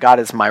would write, God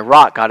is my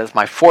rock, God is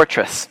my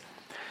fortress,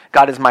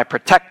 God is my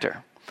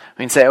protector.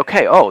 We can say,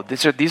 okay,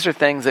 these are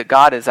things that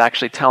God is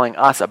actually telling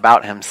us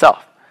about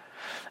himself.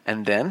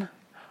 And then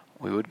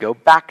we would go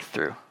back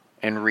through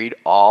and read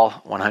all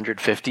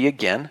 150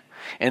 again.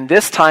 And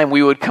this time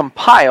we would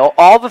compile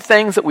all the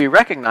things that we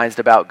recognized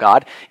about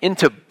God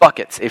into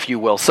buckets, if you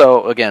will.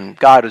 So again,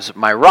 God is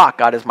my rock,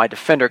 God is my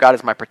defender, God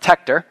is my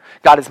protector,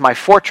 God is my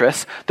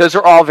fortress. Those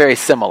are all very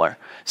similar.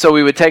 So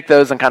we would take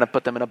those and kind of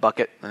put them in a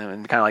bucket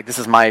and kind of like, this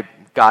is my,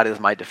 God is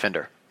my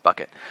defender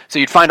bucket. So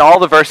you'd find all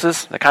the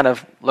verses that kind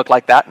of looked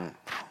like that and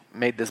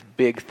made this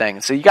big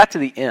thing. So you got to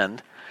the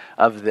end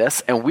of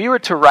this, and we were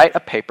to write a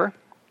paper.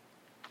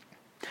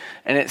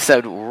 And it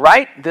said,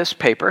 write this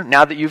paper,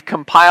 now that you've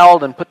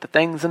compiled and put the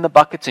things in the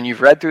buckets and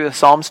you've read through the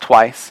Psalms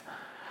twice,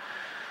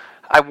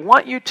 I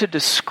want you to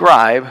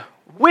describe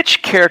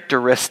which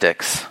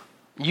characteristics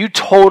you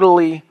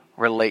totally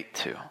relate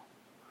to.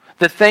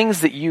 The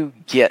things that you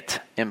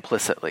get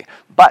implicitly.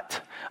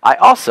 But I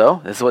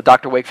also, this is what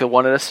Dr. Wakefield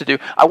wanted us to do,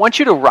 I want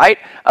you to write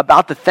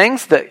about the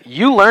things that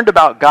you learned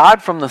about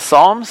God from the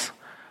Psalms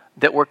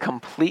that were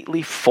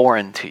completely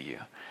foreign to you.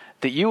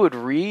 That you would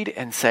read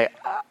and say,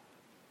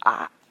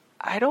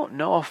 I don't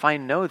know if I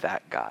know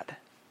that God.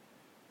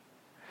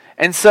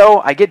 And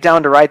so I get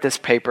down to write this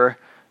paper.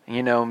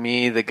 You know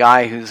me, the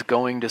guy who's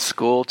going to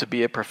school to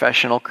be a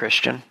professional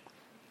Christian.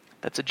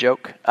 That's a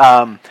joke.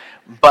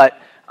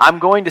 But I'm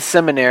going to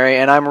seminary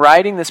and I'm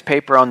writing this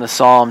paper on the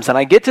Psalms, and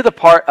I get to the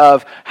part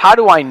of how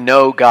do I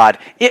know God?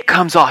 It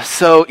comes off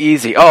so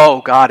easy.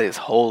 Oh, God is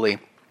holy.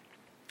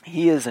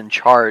 He is in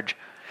charge.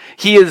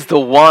 He is the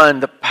one,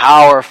 the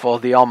powerful,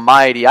 the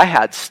almighty. I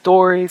had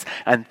stories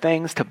and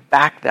things to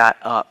back that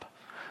up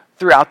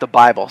throughout the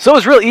Bible. So it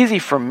was real easy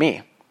for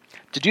me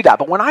to do that.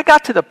 But when I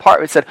got to the part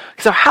where it said,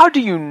 so how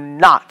do you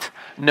not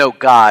know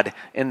God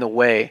in the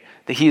way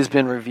that he has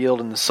been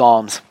revealed in the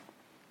Psalms?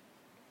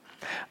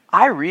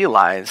 I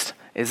realized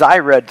as I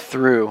read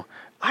through,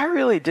 I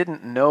really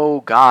didn't know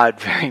God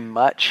very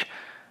much.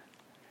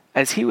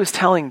 As he was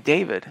telling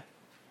David,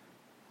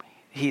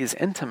 he is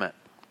intimate,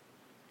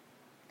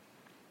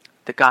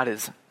 that God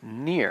is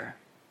near.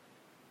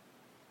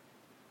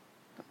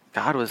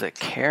 God was a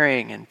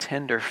caring and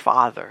tender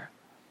father.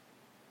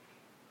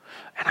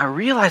 And I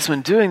realized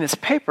when doing this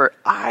paper,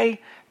 I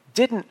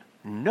didn't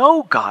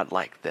know God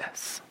like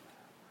this.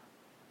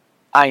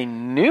 I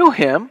knew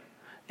him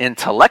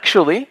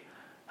intellectually.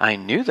 I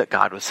knew that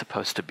God was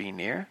supposed to be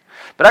near.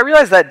 But I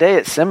realized that day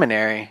at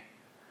seminary,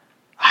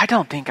 I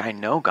don't think I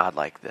know God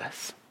like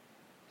this.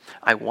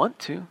 I want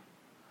to,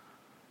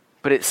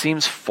 but it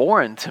seems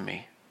foreign to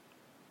me.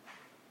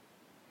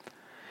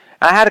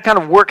 I had to kind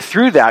of work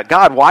through that.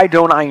 God, why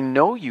don't I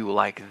know you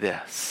like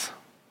this?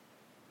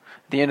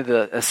 At the end of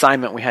the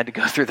assignment, we had to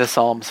go through the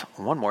Psalms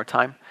one more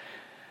time.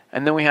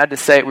 And then we had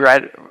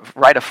to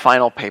write a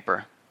final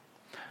paper.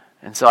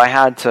 And so I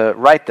had to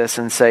write this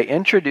and say,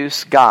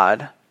 introduce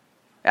God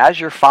as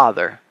your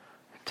father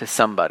to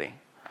somebody.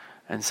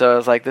 And so I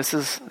was like, this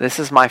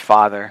is my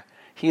father.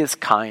 He is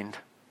kind.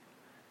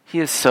 He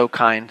is so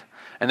kind.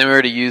 And then we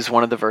were to use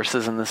one of the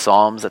verses in the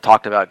Psalms that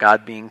talked about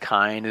God being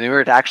kind. And we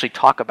were to actually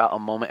talk about a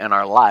moment in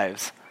our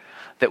lives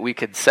that we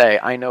could say,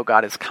 I know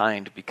God is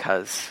kind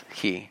because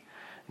he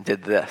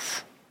did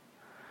this.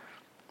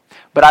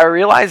 But I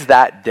realized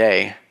that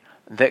day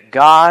that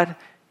God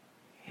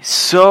is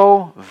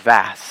so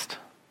vast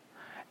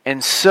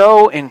and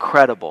so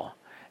incredible,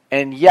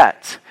 and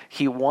yet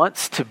he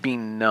wants to be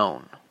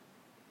known.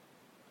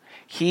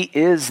 He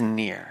is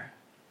near.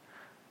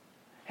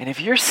 And if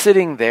you're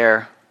sitting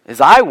there, as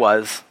I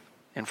was,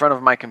 in front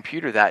of my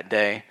computer that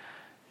day,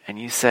 and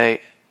you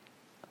say,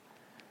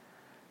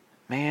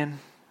 man,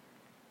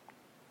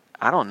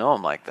 I don't know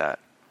him like that.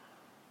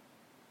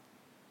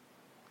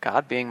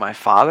 God being my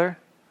father?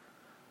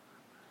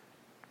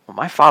 Well,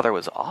 my father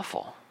was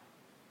awful.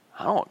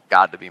 I don't want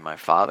God to be my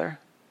father.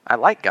 I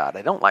like God.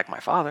 I don't like my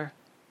father.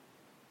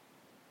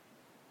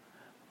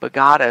 But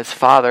God as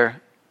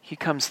Father, he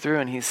comes through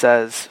and he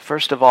says,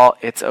 first of all,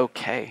 it's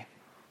okay.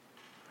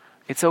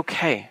 It's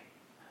okay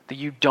that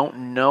you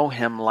don't know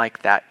him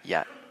like that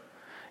yet.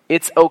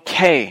 It's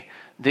okay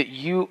that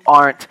you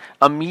aren't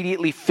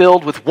immediately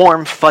filled with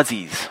warm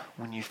fuzzies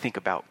when you think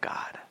about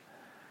God.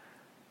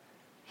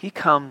 He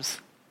comes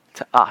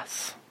to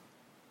us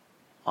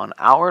on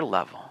our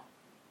level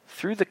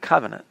through the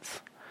covenants,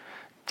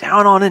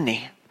 down on a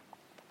knee.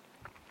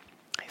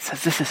 He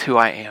says, this is who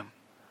I am.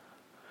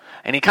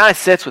 And he kind of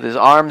sits with his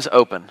arms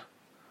open.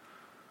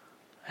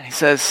 And he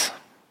says,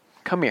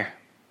 come here.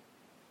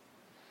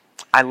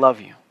 I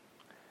love you.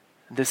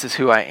 This is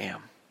who I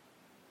am.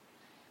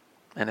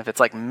 And if it's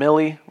like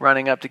Millie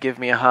running up to give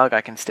me a hug,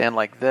 I can stand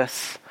like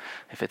this.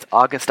 If it's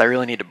August, I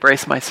really need to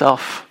brace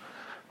myself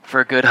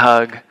for a good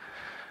hug.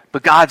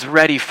 But God's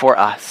ready for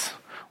us.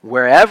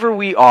 Wherever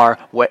we are,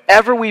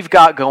 whatever we've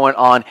got going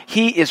on,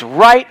 he is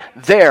right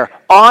there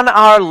on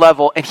our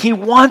level, and he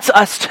wants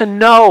us to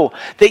know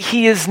that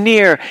he is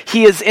near,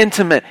 he is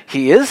intimate,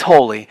 he is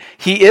holy,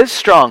 he is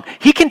strong.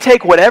 He can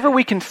take whatever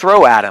we can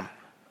throw at him.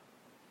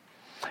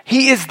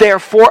 He is there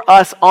for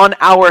us on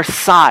our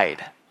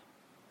side.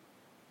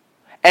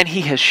 And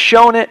he has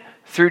shown it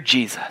through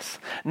Jesus.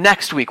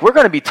 Next week, we're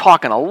going to be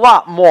talking a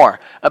lot more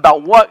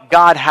about what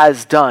God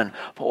has done.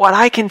 But what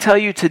I can tell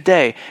you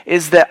today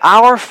is that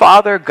our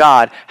Father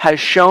God has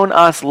shown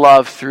us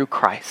love through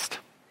Christ.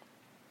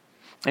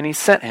 And he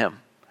sent him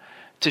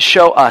to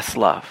show us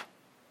love.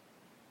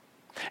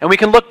 And we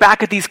can look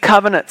back at these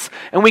covenants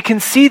and we can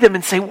see them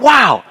and say,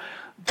 wow,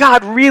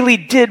 God really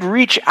did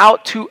reach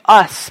out to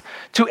us,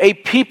 to a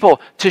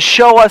people, to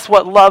show us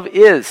what love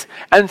is.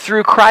 And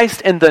through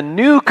Christ in the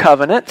new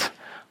covenant,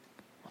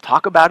 we'll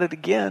talk about it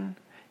again,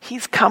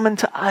 he's coming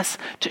to us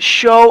to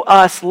show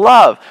us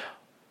love.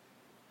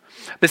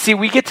 But see,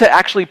 we get to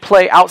actually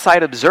play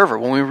outside observer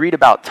when we read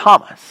about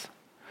Thomas.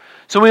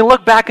 So when we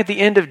look back at the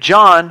end of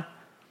John,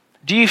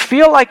 do you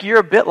feel like you're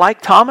a bit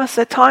like Thomas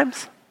at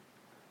times?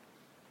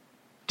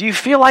 Do you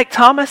feel like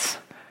Thomas,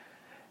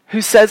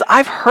 who says,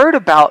 I've heard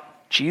about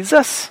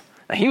Jesus?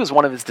 Now, he was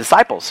one of his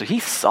disciples, so he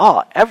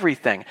saw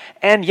everything.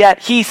 And yet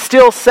he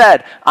still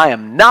said, I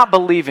am not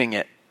believing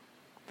it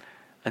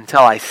until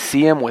I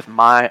see him with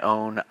my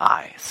own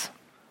eyes.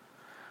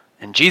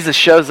 And Jesus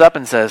shows up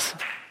and says,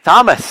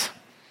 Thomas,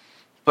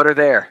 put her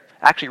there.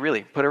 Actually,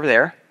 really, put her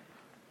there.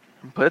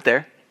 Put it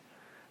there.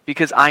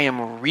 Because I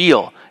am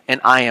real, and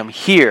I am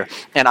here,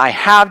 and I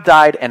have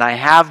died, and I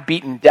have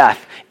beaten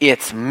death.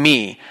 It's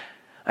me.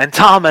 And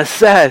Thomas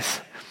says,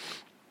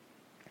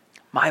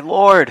 my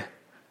Lord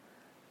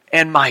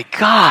and my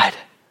God.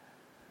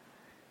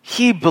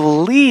 He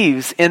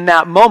believes in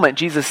that moment.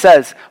 Jesus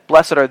says,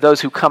 blessed are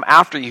those who come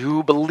after you,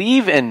 who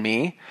believe in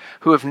me,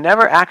 who have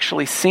never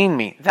actually seen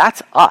me.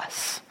 That's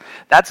us.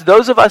 That's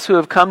those of us who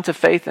have come to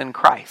faith in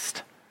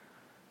Christ,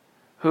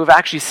 who have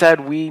actually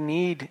said, we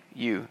need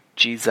you,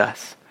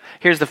 Jesus.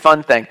 Here's the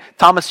fun thing.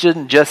 Thomas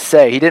didn't just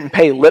say, he didn't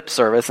pay lip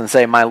service and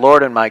say, my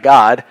Lord and my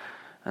God,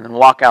 and then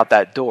walk out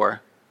that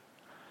door.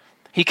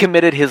 He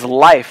committed his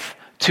life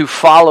to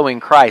following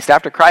Christ.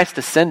 After Christ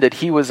ascended,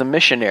 he was a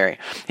missionary.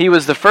 He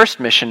was the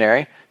first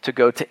missionary to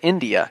go to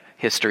India,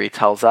 history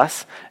tells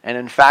us. And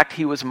in fact,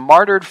 he was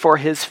martyred for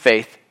his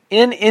faith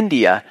in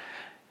India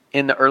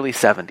in the early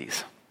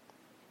 70s.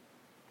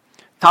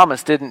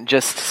 Thomas didn't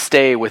just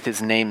stay with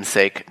his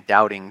namesake,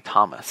 doubting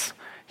Thomas.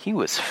 He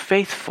was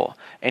faithful,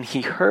 and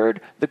he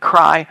heard the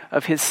cry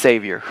of his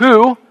Savior,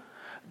 who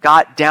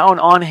got down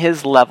on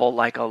his level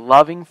like a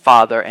loving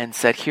father and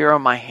said, here are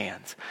my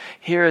hands.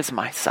 Here is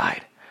my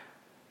side.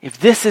 If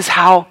this is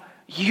how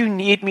you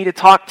need me to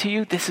talk to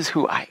you, this is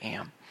who I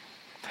am.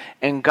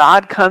 And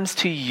God comes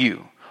to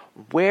you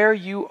where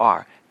you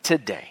are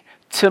today,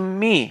 to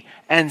me,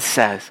 and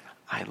says,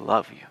 I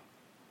love you.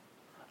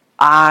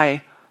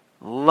 I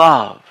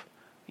love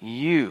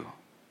you.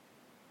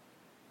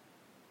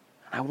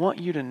 I want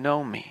you to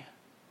know me.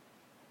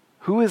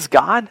 Who is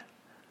God?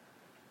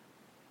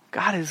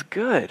 God is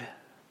good.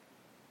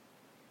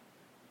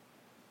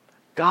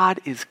 God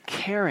is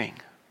caring.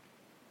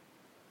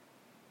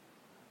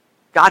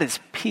 God is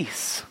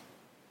peace.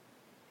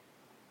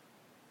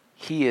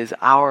 He is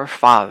our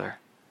Father,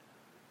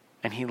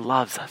 and He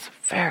loves us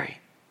very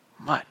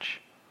much.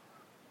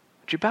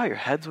 Would you bow your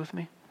heads with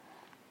me?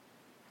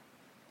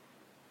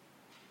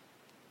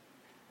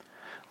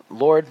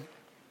 Lord,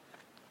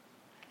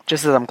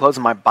 just as I'm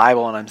closing my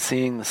Bible and I'm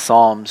seeing the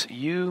Psalms,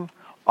 you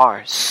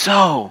are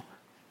so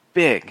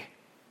big.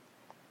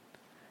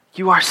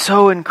 You are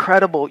so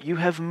incredible. You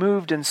have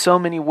moved in so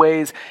many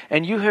ways,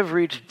 and you have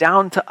reached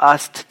down to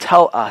us to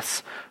tell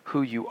us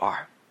who you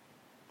are.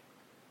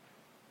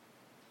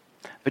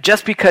 But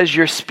just because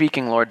you're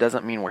speaking, Lord,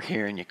 doesn't mean we're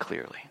hearing you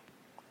clearly.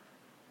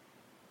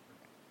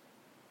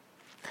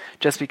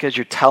 Just because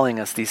you're telling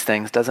us these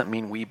things doesn't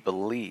mean we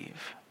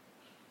believe.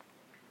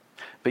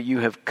 But you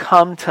have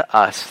come to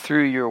us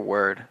through your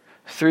word,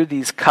 through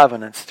these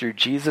covenants, through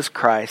Jesus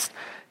Christ,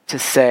 to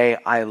say,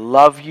 I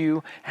love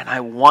you and I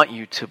want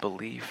you to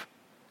believe.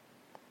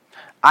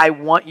 I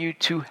want you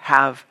to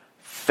have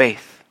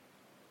faith.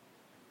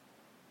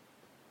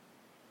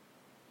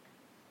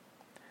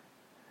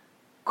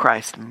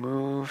 Christ,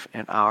 move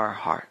in our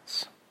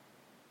hearts.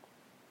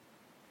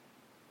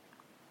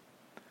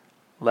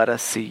 Let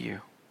us see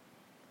you.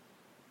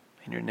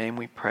 In your name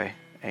we pray.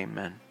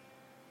 Amen.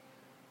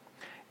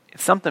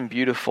 It's something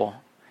beautiful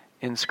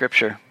in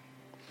Scripture.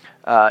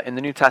 In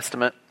the New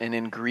Testament and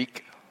in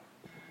Greek,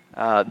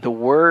 the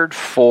word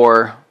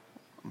for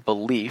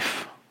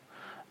belief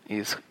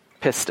is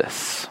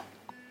pistis.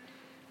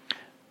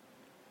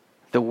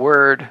 The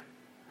word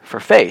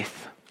for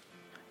faith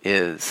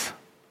is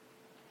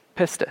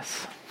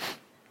pistis.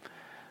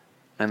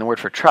 And the word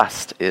for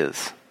trust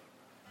is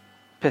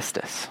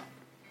pistis.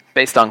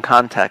 Based on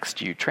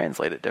context, you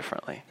translate it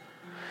differently.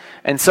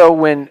 And so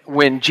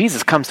when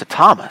Jesus comes to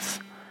Thomas,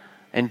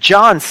 and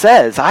John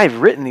says,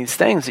 I've written these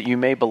things that you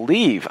may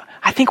believe,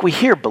 I think we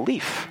hear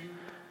belief.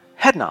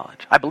 Head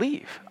knowledge. I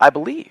believe. I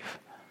believe.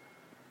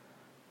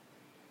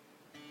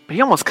 But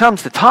he almost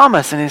comes to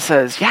Thomas and he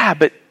says, yeah,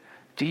 but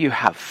do you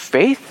have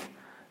faith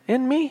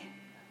in me?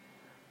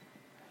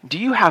 Do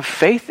you have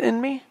faith in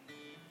me?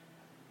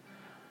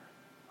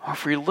 Or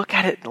if we look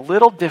at it a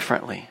little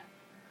differently,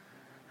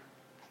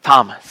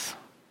 Thomas,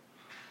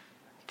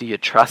 do you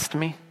trust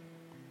me?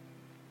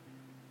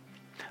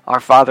 Our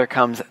Father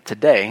comes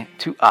today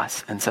to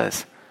us and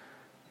says,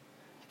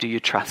 do you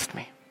trust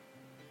me?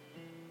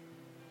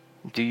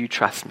 Do you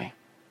trust me?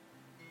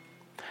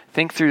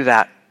 Think through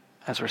that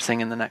as we're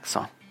singing the next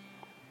song.